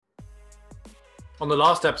On the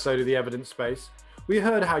last episode of The Evidence Space, we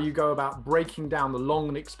heard how you go about breaking down the long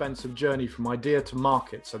and expensive journey from idea to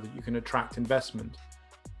market so that you can attract investment.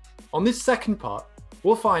 On this second part,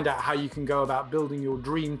 we'll find out how you can go about building your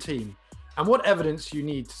dream team and what evidence you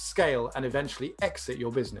need to scale and eventually exit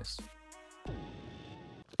your business.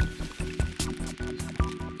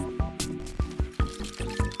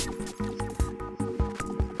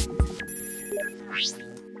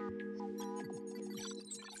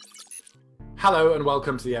 Hello and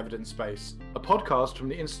welcome to The Evidence Space, a podcast from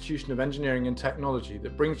the Institution of Engineering and Technology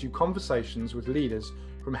that brings you conversations with leaders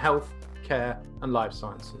from health, care and life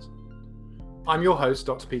sciences. I'm your host,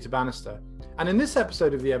 Dr. Peter Bannister, and in this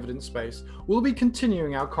episode of The Evidence Space, we'll be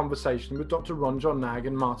continuing our conversation with Dr. Ronjon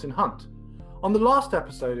and Martin Hunt. On the last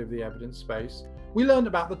episode of The Evidence Space, we learned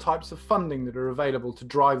about the types of funding that are available to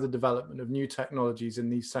drive the development of new technologies in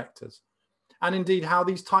these sectors, and indeed how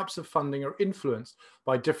these types of funding are influenced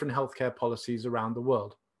by different healthcare policies around the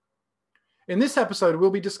world. In this episode,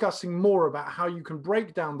 we'll be discussing more about how you can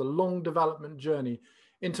break down the long development journey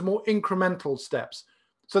into more incremental steps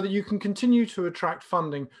so that you can continue to attract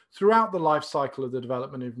funding throughout the life cycle of the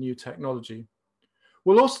development of new technology.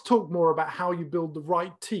 We'll also talk more about how you build the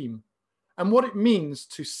right team and what it means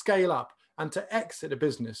to scale up and to exit a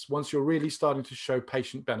business once you're really starting to show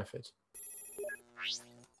patient benefit.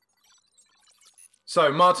 So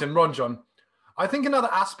Martin, Ronjon, I think another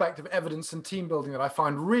aspect of evidence and team building that I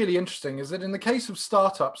find really interesting is that in the case of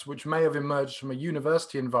startups which may have emerged from a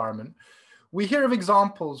university environment, we hear of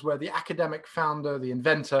examples where the academic founder, the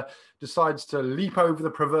inventor, decides to leap over the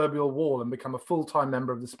proverbial wall and become a full-time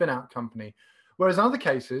member of the spin-out company, whereas in other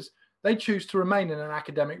cases, they choose to remain in an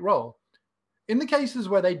academic role. In the cases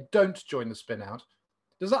where they don't join the spin-out,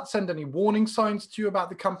 does that send any warning signs to you about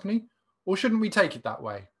the company, or shouldn't we take it that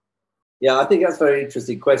way? Yeah, I think that's a very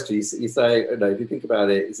interesting question. You say, if you think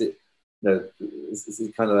about it, is it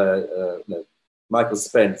kind of Michael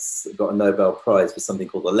Spence got a Nobel Prize for something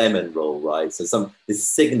called the lemon rule, right? So this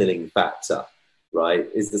signaling factor, right,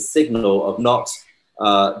 is the signal of not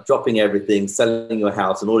dropping everything, selling your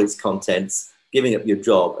house and all its contents, giving up your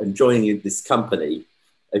job and joining this company.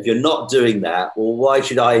 If you're not doing that, well, why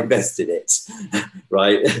should I invest in it,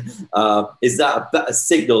 right? Is that a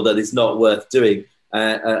signal that it's not worth doing?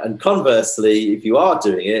 And conversely, if you are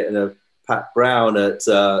doing it, and Pat Brown at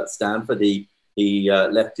Stanford, he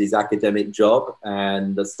left his academic job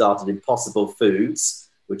and started Impossible Foods,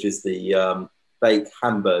 which is the fake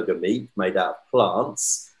hamburger meat made out of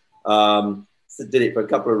plants. So did it for a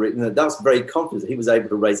couple of reasons. That's very confident. He was able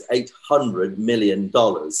to raise $800 million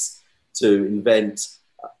to invent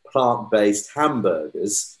plant-based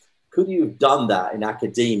hamburgers. Could you have done that in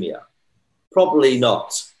academia? Probably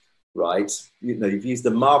not. Right, you've used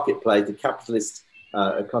the marketplace, the capitalist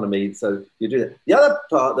economy, so you do that. The other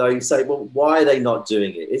part, though, you say, well, why are they not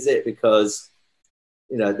doing it? Is it because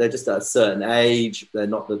they're just at a certain age, they're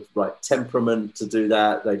not the right temperament to do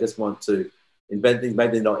that, they just want to invent things,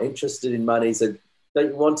 maybe they're not interested in money, so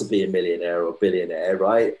don't you want to be a millionaire or a billionaire,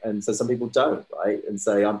 right? And so some people don't, right, and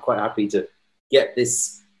say, I'm quite happy to get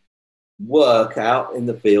this work out in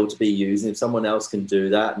the field to be used, and if someone else can do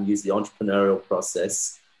that and use the entrepreneurial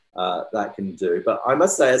process, that can do. But I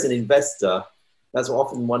must say, as an investor, that's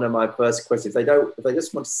often one of my first questions. If they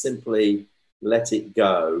just want to simply let it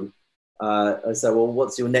go, I say, well,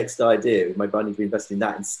 what's your next idea? Maybe I need to invest in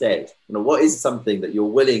that instead. What is something that you're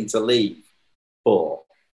willing to leave for?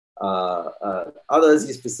 Others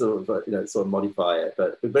used to sort of modify it,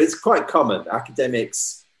 but it's quite common.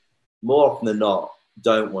 Academics, more often than not,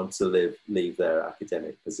 don't want to leave their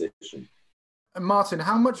academic position. And Martin,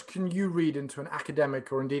 how much can you read into an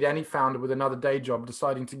academic or indeed any founder with another day job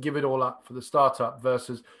deciding to give it all up for the startup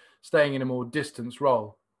versus staying in a more distance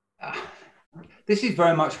role? This is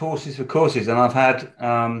very much horses for courses, and I've had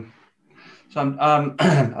I'm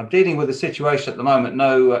dealing with a situation at the moment,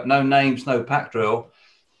 no names, no pack drill,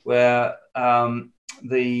 where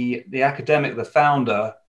the academic, the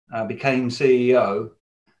founder, became CEO.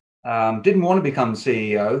 Didn't want to become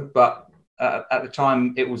CEO, but at the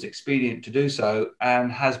time it was expedient to do so,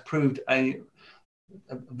 and has proved a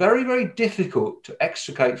very, very difficult to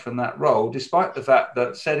extricate from that role, despite the fact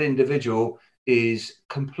that said individual is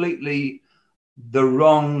completely the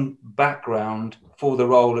wrong background for the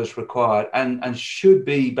role as required, and should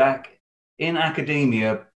be back in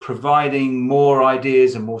academia providing more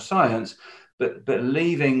ideas and more science, but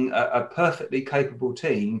leaving a perfectly capable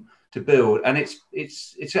team to build. And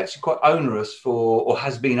it's actually quite onerous or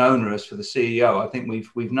has been onerous for the CEO. I think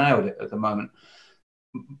we've nailed it at the moment.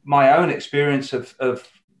 My own experience of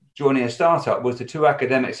joining a startup was the two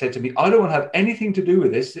academics said to me, I don't want to have anything to do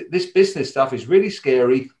with this. This business stuff is really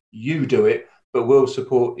scary. You do it. but will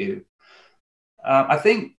support you. I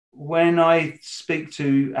think when I speak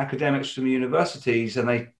to academics from universities, and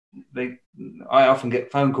I often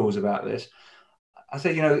get phone calls about this, I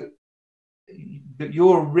say, that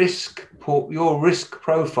your risk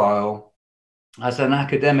profile as an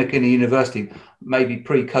academic in a university, maybe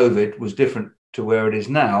pre-COVID, was different to where it is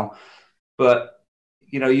now. But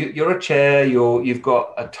you're a chair. You've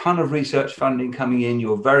got a ton of research funding coming in.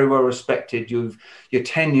 You're very well respected. You're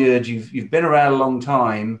tenured. You've been around a long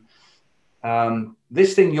time.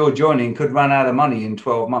 This thing you're joining could run out of money in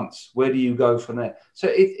 12 months. Where do you go from there? So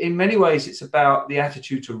in many ways, it's about the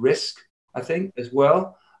attitude to risk, I think, as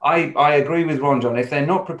well. I agree with Ronjon. If they're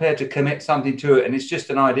not prepared to commit something to it and it's just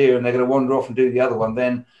an idea and they're going to wander off and do the other one,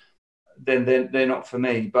 then they're not for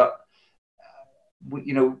me. But,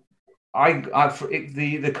 the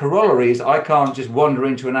corollary is I can't just wander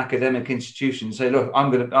into an academic institution and say, look, I'm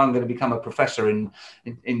going to become a professor in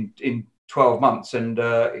 12 months. And,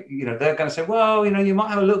 they're going to say, well, you might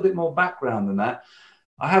have a little bit more background than that.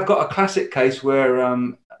 I have got a classic case where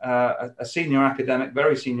a senior academic,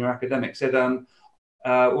 very senior academic, said,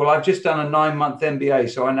 well, I've just done a 9-month MBA,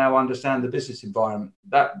 so I now understand the business environment.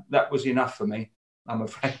 That was enough for me, I'm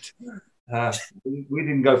afraid. We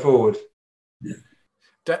didn't go forward.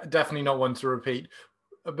 Definitely not one to repeat.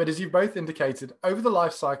 But as you've both indicated, over the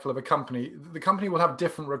life cycle of a company, the company will have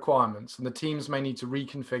different requirements, and the teams may need to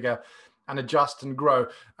reconfigure and adjust and grow.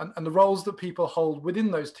 And the roles that people hold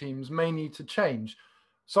within those teams may need to change.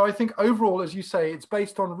 So I think overall, as you say, it's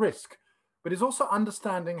based on risk, but it's also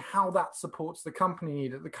understanding how that supports the company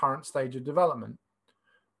need at the current stage of development.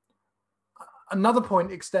 Another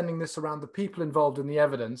point extending this around the people involved in the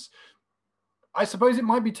evidence, I suppose it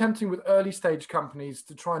might be tempting with early stage companies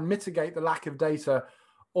to try and mitigate the lack of data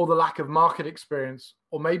or the lack of market experience,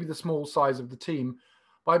 or maybe the small size of the team,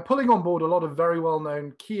 by pulling on board a lot of very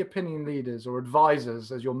well-known key opinion leaders or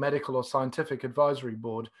advisors as your medical or scientific advisory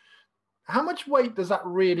board. How much weight does that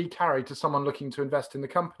really carry to someone looking to invest in the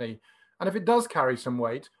company? And if it does carry some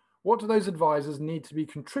weight, what do those advisors need to be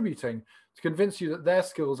contributing to convince you that their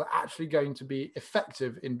skills are actually going to be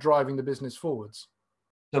effective in driving the business forwards?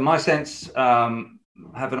 So my sense,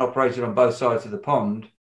 having operated on both sides of the pond,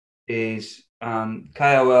 is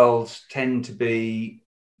KOLs tend to be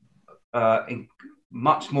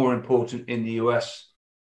much more important in the US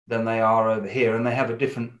than they are over here, and they have a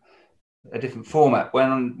different format.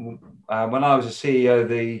 When I was a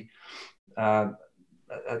CEO,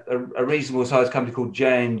 a reasonable sized company called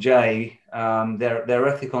J&J, their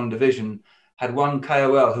Ethicon division had one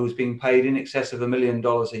KOL who was being paid in excess of $1 million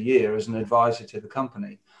a year as an advisor to the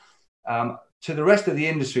company. To the rest of the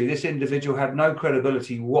industry, this individual had no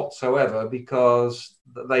credibility whatsoever because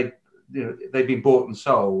they'd been bought and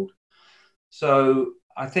sold. So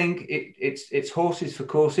I think it's horses for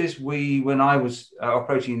courses. When I was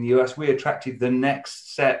operating in the US, we attracted the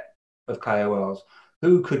next set of KOLs.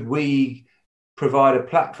 Who could we provide a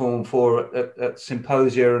platform for at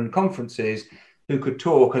symposia and conferences, who could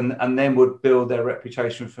talk and then would build their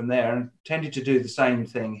reputation from there, and tended to do the same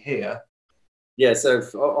thing here. Yeah, so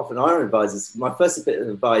often our advisors, my first bit of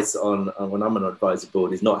advice on when I'm on an advisory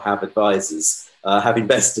board is not have advisors, have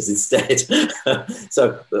investors instead.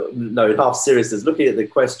 So, no, in half seriousness, looking at the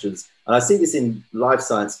questions, and I see this in life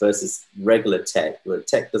science versus regular tech, where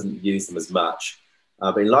tech doesn't use them as much.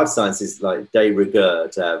 But in life sciences, like de rigueur,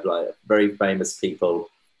 to have like very famous people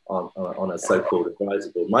on a so-called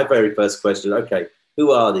advisory board. My very first question, okay,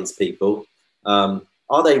 who are these people?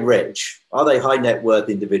 Are they rich? Are they high net worth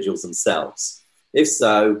individuals themselves? If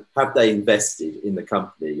so, have they invested in the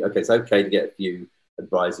company? Okay, it's okay to get a few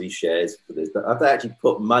advisory shares for this, but have they actually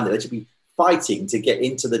put money? They should be fighting to get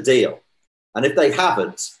into the deal. And if they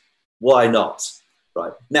haven't, why not?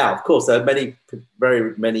 Right. Now, of course, there are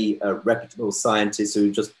very many reputable scientists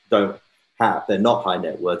who just they're not high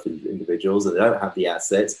net worth individuals and they don't have the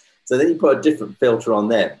assets. So then you put a different filter on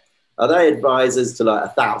them. Are they advisors to like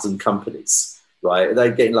 1,000 companies? Right? Are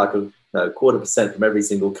they getting like a 0.25% from every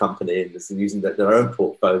single company and just using their own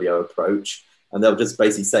portfolio approach, and they'll just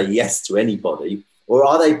basically say yes to anybody? Or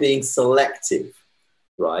are they being selective?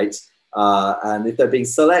 Right? And if they're being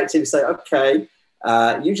selective, say, okay,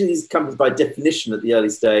 usually these companies by definition at the early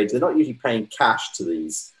stage, they're not usually paying cash to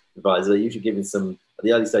these advisors. They're usually giving at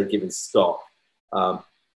the early stage, giving stock.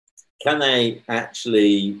 Can they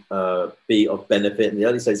actually be of benefit in the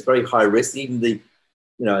early stage? It's very high risk. Even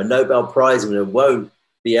a Nobel Prize winner won't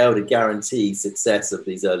be able to guarantee success of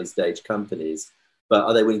these early stage companies. But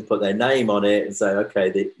are they willing to put their name on it and say,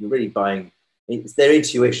 okay, you're really buying? It's their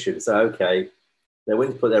intuition. So, okay, they're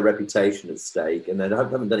willing to put their reputation at stake, and they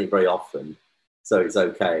haven't done it very often. So it's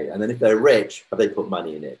okay. And then if they're rich, have they put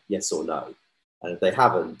money in it? Yes or no? and if they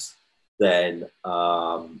haven't, then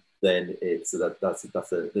it's that's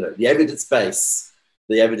the evidence base.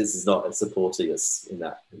 The evidence is not supporting us in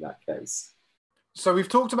that case. So we've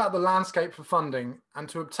talked about the landscape for funding, and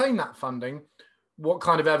to obtain that funding, what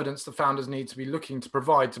kind of evidence the founders need to be looking to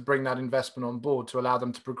provide to bring that investment on board to allow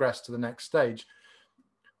them to progress to the next stage.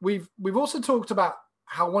 We've also talked about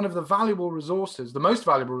how one of the valuable resources, the most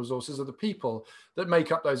valuable resources, are the people that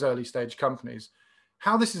make up those early stage companies,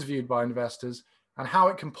 how this is viewed by investors, and how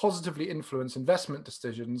it can positively influence investment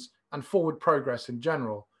decisions and forward progress in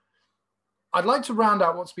general. I'd like to round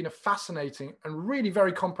out what's been a fascinating and really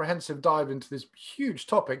very comprehensive dive into this huge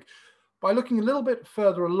topic by looking a little bit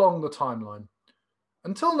further along the timeline.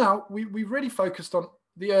 Until now, we've really focused on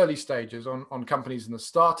the early stages, on companies in the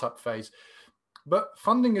startup phase, but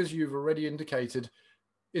funding, as you've already indicated,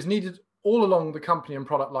 is needed all along the company and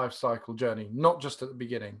product lifecycle journey, not just at the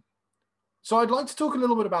beginning. So I'd like to talk a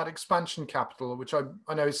little bit about expansion capital, which I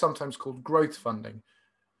know is sometimes called growth funding.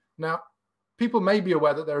 Now, people may be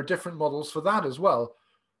aware that there are different models for that as well.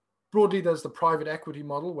 Broadly, there's the private equity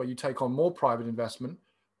model where you take on more private investment,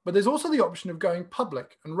 but there's also the option of going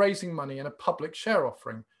public and raising money in a public share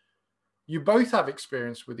offering. You both have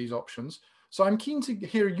experience with these options, so I'm keen to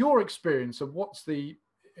hear your experience of what's the,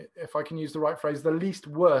 if I can use the right phrase, the least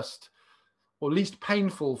worst or least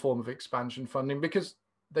painful form of expansion funding, because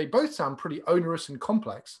they both sound pretty onerous and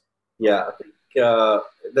complex. Yeah, I think there are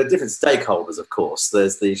different stakeholders, of course.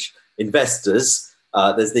 There's the investors,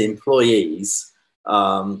 there's the employees,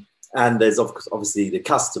 and there's obviously the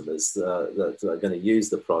customers that are going to use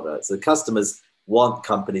the products. The customers want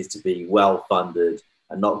companies to be well funded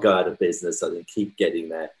and not go out of business, so they keep getting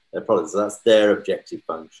their products. So that's their objective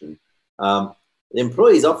function. The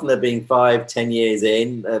employees, often they're being 5-10 years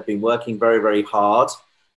in, they've been working very, very hard,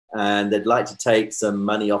 and they'd like to take some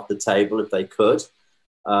money off the table if they could.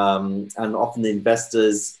 And often the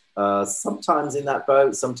investors, sometimes in that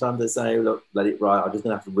boat, sometimes they say, look, let it ride, I'm just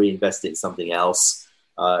going to have to reinvest it in something else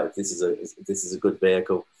if this is a good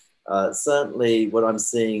vehicle. Certainly what I'm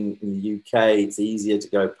seeing in the UK, it's easier to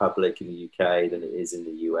go public in the UK than it is in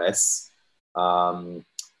the US.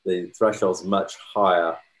 The threshold's much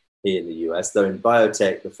higher here in the US, though in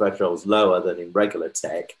biotech, the threshold's lower than in regular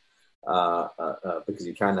tech, because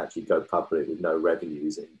you can actually go public with no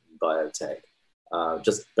revenues in biotech,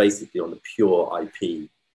 just basically on the pure IP,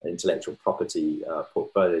 intellectual property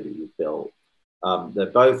portfolio that you've built. They're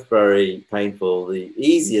both very painful. The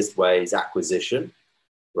easiest way is acquisition,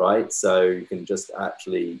 right? So you can just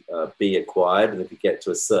actually be acquired, and if you get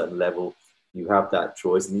to a certain level, you have that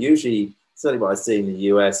choice. And usually, certainly what I see in the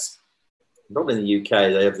US, not in the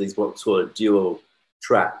UK, they have these what's called a dual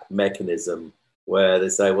track mechanism, where they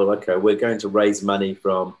say, well, okay, we're going to raise money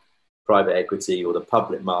from private equity or the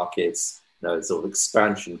public markets, sort of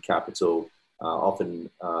expansion capital. Often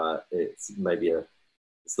it's maybe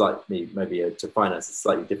to finance a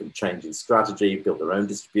slightly different change in strategy, build their own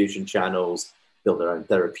distribution channels, build their own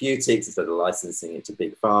therapeutics instead of licensing it to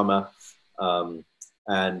big pharma,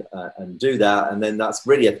 and do that. And then that's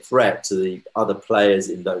really a threat to the other players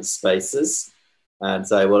in those spaces, and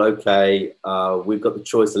say, well, okay, we've got the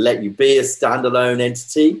choice to let you be a standalone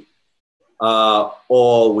entity,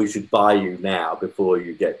 or we should buy you now before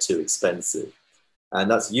you get too expensive. And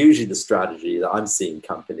that's usually the strategy that I'm seeing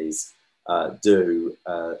companies do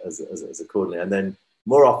as accordingly. And then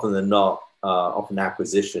more often than not, often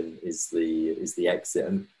acquisition is the exit.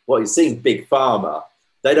 And what you're seeing, big pharma,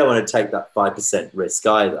 they don't want to take that 5% risk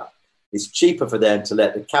either. It's cheaper for them to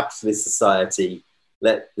let the capitalist society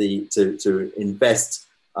to invest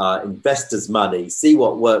investors' money, see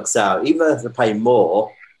what works out, even though they have to pay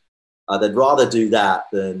more. They'd rather do that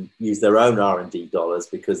than use their own R&D dollars,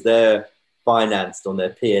 because they're financed on their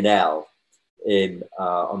P&L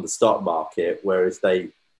on the stock market, whereas they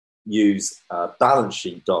use balance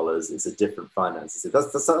sheet dollars. It's a different finance. So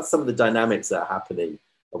that's some of the dynamics that are happening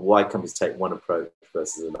of why companies take one approach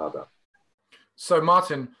versus another. So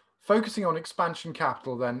Martin, focusing on expansion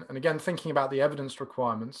capital then, and again thinking about the evidence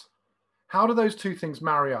requirements, how do those two things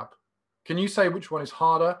marry up? Can you say which one is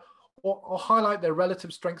harder, or highlight their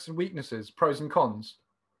relative strengths and weaknesses, pros and cons?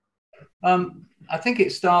 I think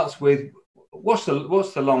it starts with what's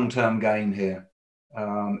the long-term game here.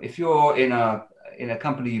 If you're in a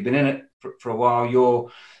company, you've been in it for a while,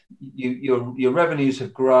 your revenues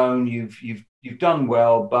have grown, you've done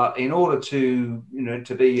well, but in order to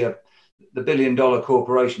be the billion-dollar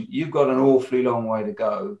corporation, you've got an awfully long way to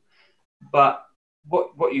go. But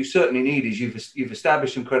what you certainly need is you've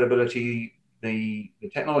established some credibility. The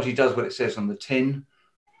technology does what it says on the tin.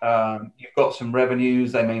 You've got some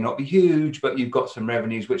revenues. They may not be huge, but you've got some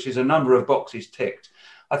revenues, which is a number of boxes ticked.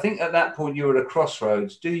 I think at that point you're at a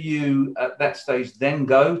crossroads. Do you, at that stage, then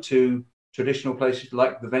go to traditional places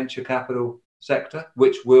like the venture capital sector,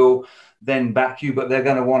 which will then back you, but they're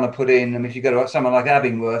going to want to put in, and if you go to someone like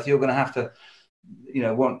Abingworth, you're going to have to,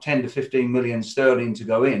 want 10 to 15 million sterling to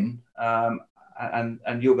go in,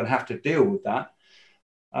 and you're going to have to deal with that.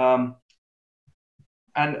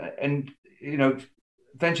 And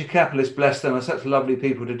venture capitalists, bless them, are such lovely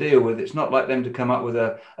people to deal with. It's not like them to come up with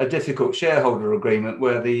a difficult shareholder agreement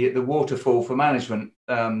where the waterfall for management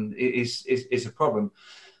is a problem.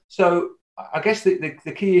 So I guess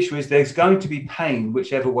the key issue is there's going to be pain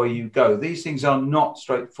whichever way you go. These things are not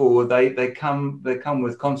straightforward. They come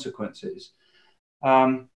with consequences.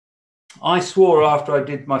 I swore after I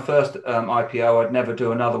did my first IPO I'd never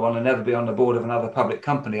do another one and never be on the board of another public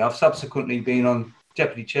company. I've subsequently been on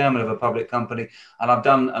deputy chairman of a public company, and I've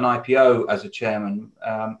done an IPO as a chairman.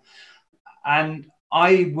 And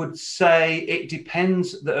I would say it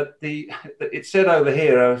depends. It's said over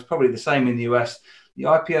here, it's probably the same in the US. The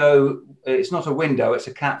IPO, it's not a window, it's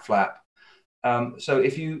a cat flap. So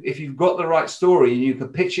if you've got the right story and you can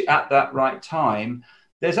pitch it at that right time,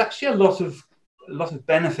 there's actually a lot of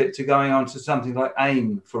benefit to going on to something like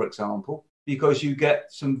AIM, for example, because you get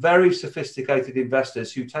some very sophisticated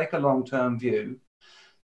investors who take a long-term view.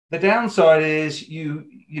 The downside is you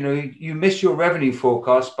miss your revenue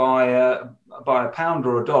forecast by a pound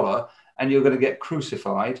or a dollar, and you're going to get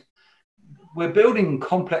crucified. We're building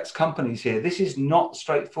complex companies here. This is not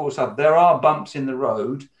straightforward stuff. There are bumps in the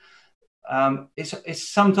road.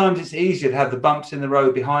 Sometimes it's easier to have the bumps in the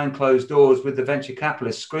road behind closed doors with the venture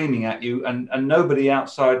capitalists screaming at you, and nobody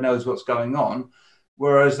outside knows what's going on.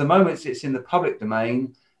 Whereas the moment it's in the public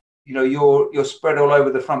domain, you're spread all over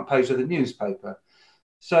the front page of the newspaper.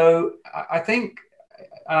 So I think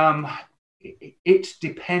it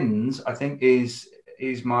depends, I think is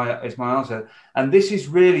my answer. And this is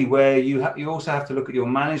really where you also have to look at your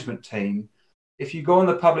management team. If you go on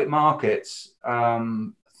the public markets, 30%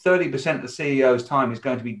 of the CEO's time is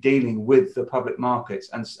going to be dealing with the public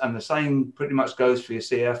markets, and the same pretty much goes for your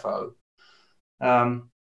CFO.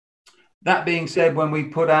 That being said, when we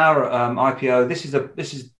put our IPO, this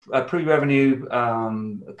is a pre-revenue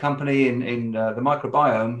company in the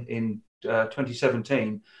microbiome in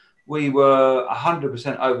 2017. We were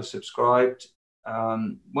 100% oversubscribed.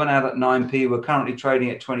 Went out at 9p. We're currently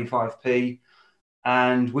trading at 25p,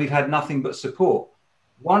 and we've had nothing but support.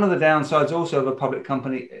 One of the downsides also of a public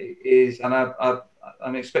company is, and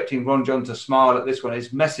I'm expecting Ronjon to smile at this one,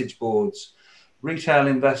 is message boards. Retail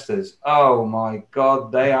investors, oh my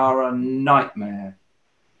God, they are a nightmare.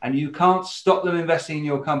 And you can't stop them investing in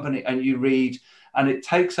your company, and you read, and it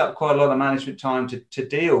takes up quite a lot of management time to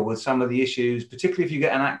deal with some of the issues, particularly if you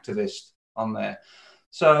get an activist on there.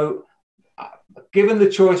 So given the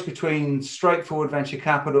choice between straightforward venture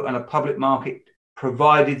capital and a public market,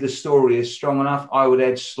 provided the story is strong enough, I would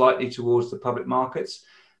edge slightly towards the public markets.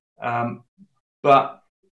 But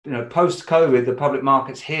post-COVID, the public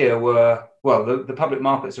markets here were, the public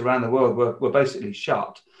markets around the world were basically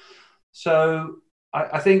shut. So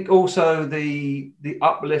I think also the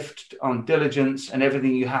uplift on diligence and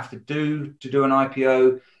everything you have to do an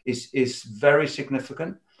IPO is very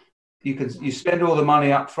significant. You spend all the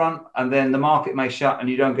money up front, and then the market may shut and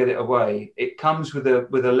you don't get it away. It comes with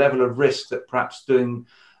a level of risk that perhaps doing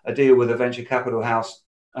a deal with a venture capital house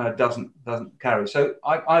doesn't carry. So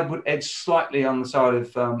I would edge slightly on the side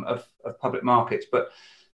of public markets, but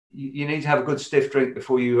you need to have a good stiff drink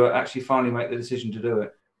before you actually finally make the decision to do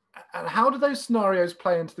it. And how do those scenarios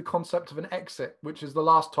play into the concept of an exit, which is the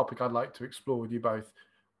last topic I'd like to explore with you both?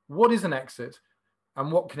 What is an exit,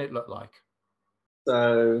 and what can it look like?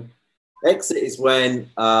 So exit is when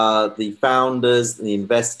the founders and the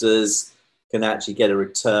investors can actually get a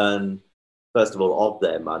return, first of all, of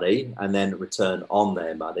their money, and then a return on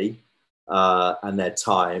their money and their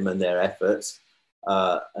time and their effort.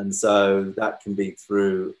 And so that can be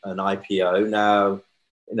through an IPO. Now,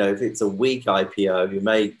 if it's a weak IPO, you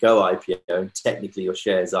may go IPO, and technically your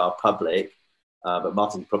shares are public, but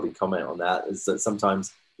Martin probably comment on that, is that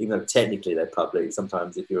sometimes, even though technically they're public,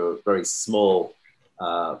 sometimes if you're a very small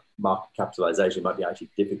market capitalization, it might be actually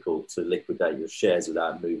difficult to liquidate your shares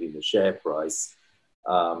without moving the share price.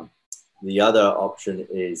 The other option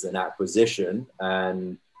is an acquisition,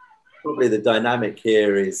 and probably the dynamic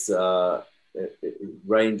here is it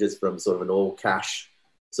ranges from sort of an all-cash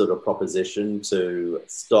sort of proposition to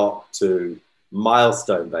stock to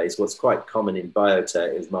milestone-based. What's quite common in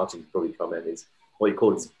biotech, as Martin probably commented, is what you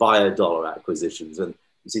call bio-dollar acquisitions. And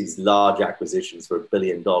you see these large acquisitions for $1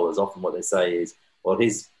 billion. Often what they say is, well,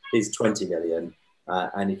 here's 20 million,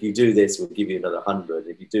 and if you do this, we'll give you another 100.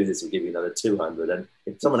 If you do this, we'll give you another 200. And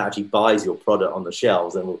if someone actually buys your product on the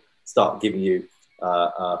shelves, then we'll start giving you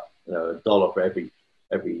 $1 for every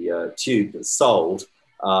tube that's sold,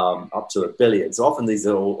 up to $1 billion. So often these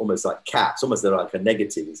are almost like caps, almost they're like a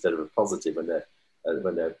negative instead of a positive when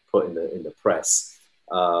they're put in the press.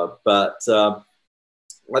 But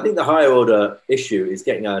I think the higher order issue is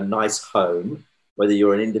getting a nice home, whether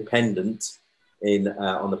you're an independent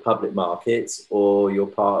on the public market or you're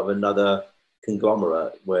part of another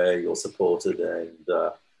conglomerate where you're supported and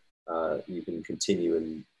you can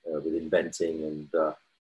continue with inventing and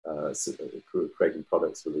creating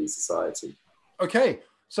products for the society. Okay,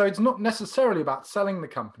 so it's not necessarily about selling the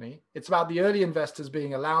company. It's about the early investors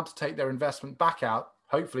being allowed to take their investment back out,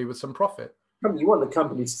 hopefully with some profit. You want the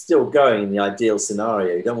company still going in the ideal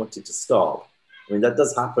scenario. You don't want it to stop. I mean, that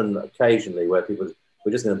does happen occasionally where people,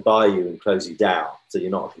 we're just going to buy you and close you down, so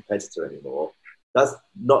you're not a competitor anymore. That's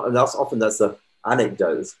the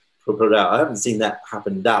anecdote that's put out. I haven't seen that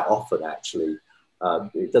happen that often, actually.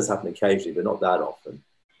 It does happen occasionally, but not that often,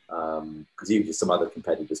 because usually some other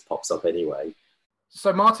competitors pops up anyway.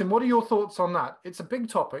 So, Martin, what are your thoughts on that? It's a big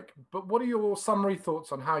topic, but what are your summary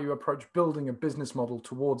thoughts on how you approach building a business model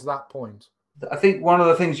towards that point? I think one of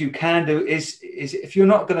the things you can do is if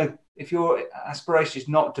your aspiration is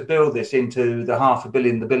not to build this into the $500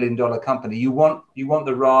 million, the $1 billion company, you want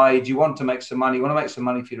the ride, you want to make some money, you want to make some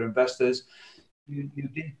money for your investors. You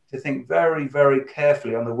need to think very, very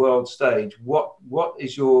carefully on the world stage. What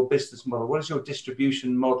is your business model? What is your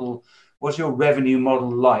distribution model? What's your revenue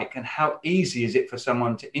model like? And how easy is it for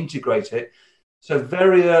someone to integrate it? So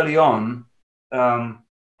very early on,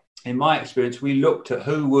 in my experience, we looked at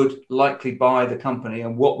who would likely buy the company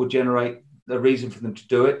and what would generate the reason for them to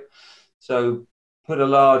do it. So put a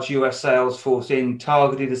large US sales force in,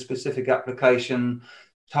 targeted a specific application,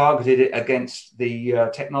 targeted it against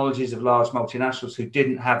the technologies of large multinationals who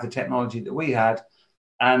didn't have the technology that we had.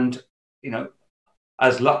 And,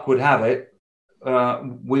 as luck would have it,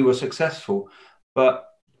 we were successful. But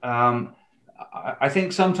I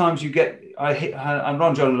think sometimes you get, and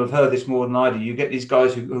Ronjon will have heard this more than I do, you get these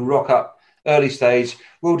guys who rock up early stage,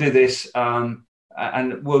 we'll do this, and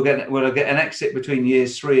we'll get an exit between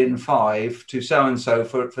years 3 and 5 to so-and-so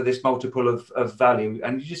for this multiple of value.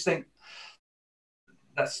 And you just think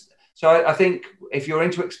I think if you're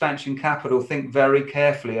into expansion capital, think very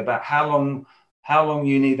carefully about how long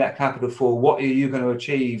you need that capital for, what are you going to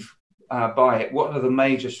achieve by it, what are the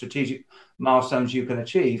major strategic milestones you can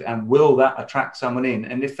achieve, and will that attract someone in?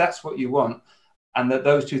 And if that's what you want, and that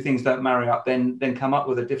those two things don't marry up, then come up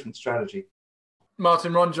with a different strategy.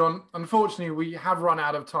 Martin, Ronjon, unfortunately, we have run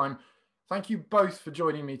out of time. Thank you both for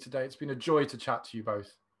joining me today. It's been a joy to chat to you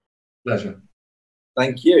both. Pleasure.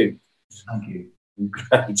 Thank you. Thank you.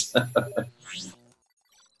 Great.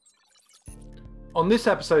 On this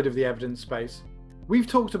episode of The Evidence Space, we've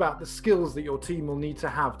talked about the skills that your team will need to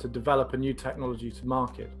have to develop a new technology to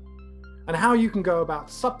market, and how you can go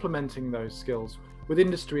about supplementing those skills with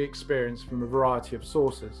industry experience from a variety of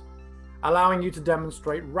sources, allowing you to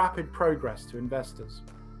demonstrate rapid progress to investors.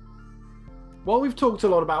 While we've talked a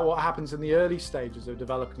lot about what happens in the early stages of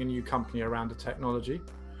developing a new company around a technology,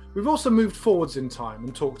 we've also moved forwards in time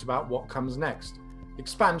and talked about what comes next: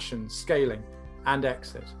 expansion, scaling, and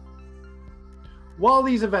exit. While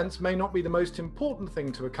these events may not be the most important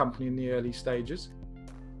thing to a company in the early stages,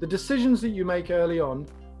 the decisions that you make early on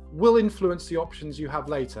will influence the options you have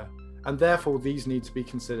later, and therefore these need to be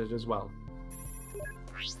considered as well.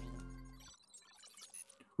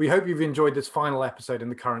 We hope you've enjoyed this final episode in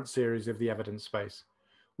the current series of The Evidence Space.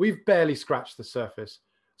 We've barely scratched the surface,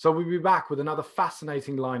 so we'll be back with another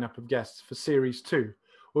fascinating lineup of guests for Series 2,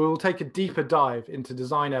 where we'll take a deeper dive into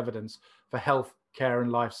design evidence for health, care,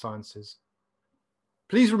 and life sciences.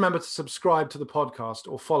 Please remember to subscribe to the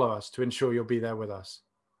podcast or follow us to ensure you'll be there with us.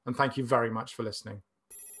 And thank you very much for listening.